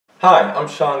Hi, I'm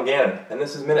Sean Gannon, and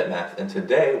this is Minute Math, and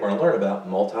today we're going to learn about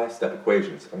multi-step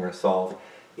equations, and we're going to solve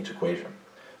each equation.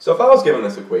 So if I was given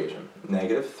this equation,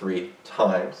 negative 3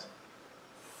 times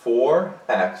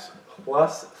 4x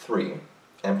plus 3,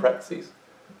 and parentheses,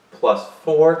 plus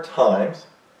 4 times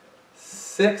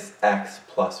 6x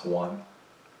plus 1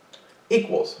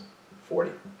 equals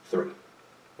 43.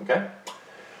 Okay?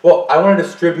 Well, I want to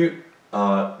distribute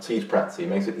to each parentheses. It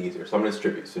makes it easier, so I'm going to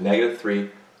distribute. So negative 3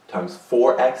 times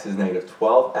 4x is negative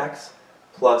 12x,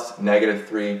 plus negative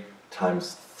 3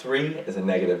 times 3 is a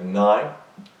negative 9,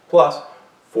 plus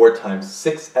 4 times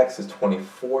 6x is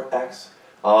 24x.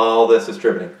 All this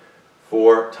distributing.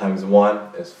 4 times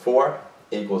 1 is 4,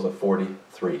 equals a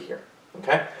 43 here.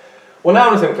 Okay? Well, now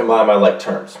I'm just going to combine my like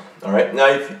terms. All right? Now,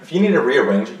 if you need to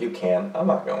rearrange it, you can. I'm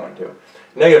not going to.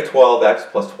 Negative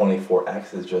 12x plus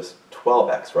 24x is just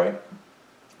 12x, right?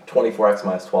 24x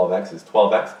minus 12x is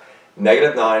 12x.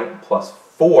 Negative 9 plus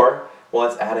 4, well,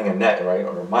 that's adding a net, right,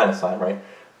 or a minus sign, right,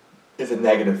 is a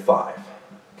negative 5.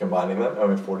 Combining them, I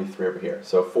have 43 over here.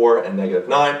 So 4 and negative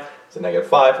 9 is a negative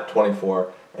 5.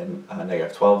 24 and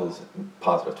negative 12 is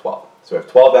positive 12. So we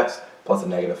have 12x plus a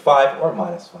negative 5 or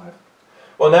minus 5.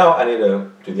 Well, now I need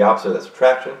to do the opposite of that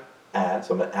subtraction, add.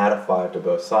 So I'm going to add a 5 to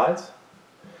both sides,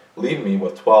 leaving me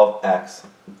with 12x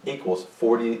equals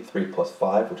 43 plus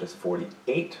 5, which is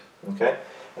 48. Okay?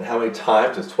 And how many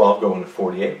times does 12 go into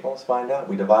 48? Well, let's find out.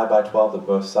 We divide by 12 to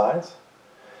both sides,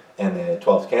 and the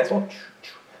 12's cancel,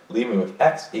 leaving me with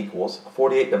x equals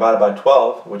 48 divided by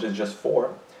 12, which is just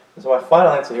 4. And so my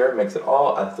final answer here makes it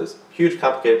all as this huge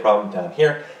complicated problem down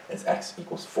here. It's x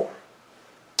equals 4.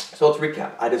 So let's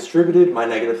recap. I distributed my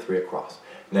negative 3 across.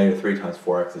 Negative 3 times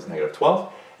 4x is negative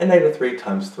 12, and negative 3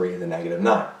 times 3 is a negative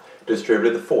 9.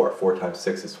 Distributed the 4. 4 times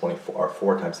 6 is 24, or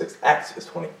 4 times 6x is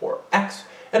 24x,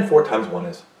 and 4 times 1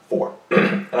 is 4.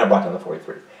 And I brought down the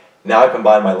 43. Now I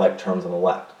combine my like terms on the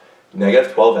left.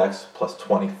 Negative 12x plus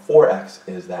 24x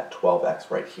is that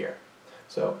 12x right here.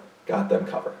 So got them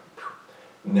covered.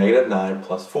 Negative 9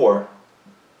 plus 4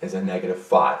 is a negative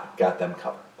 5. Got them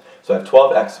covered. So I have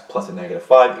 12x plus a negative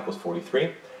 5 equals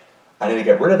 43. I need to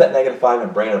get rid of that negative 5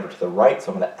 and bring it over to the right,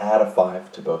 so I'm going to add a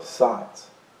 5 to both sides.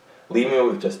 Leaving me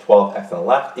with just 12x on the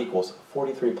left equals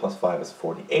 43 plus 5 is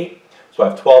 48. So I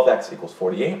have 12x equals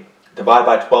 48. Divide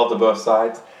by 12 to both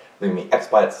sides, leaving me x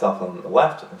by itself on the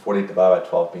left, and 48 divided by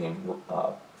 12 being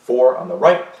 4 on the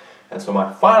right. And so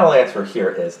my final answer here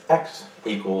is x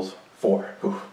equals 4. Oof.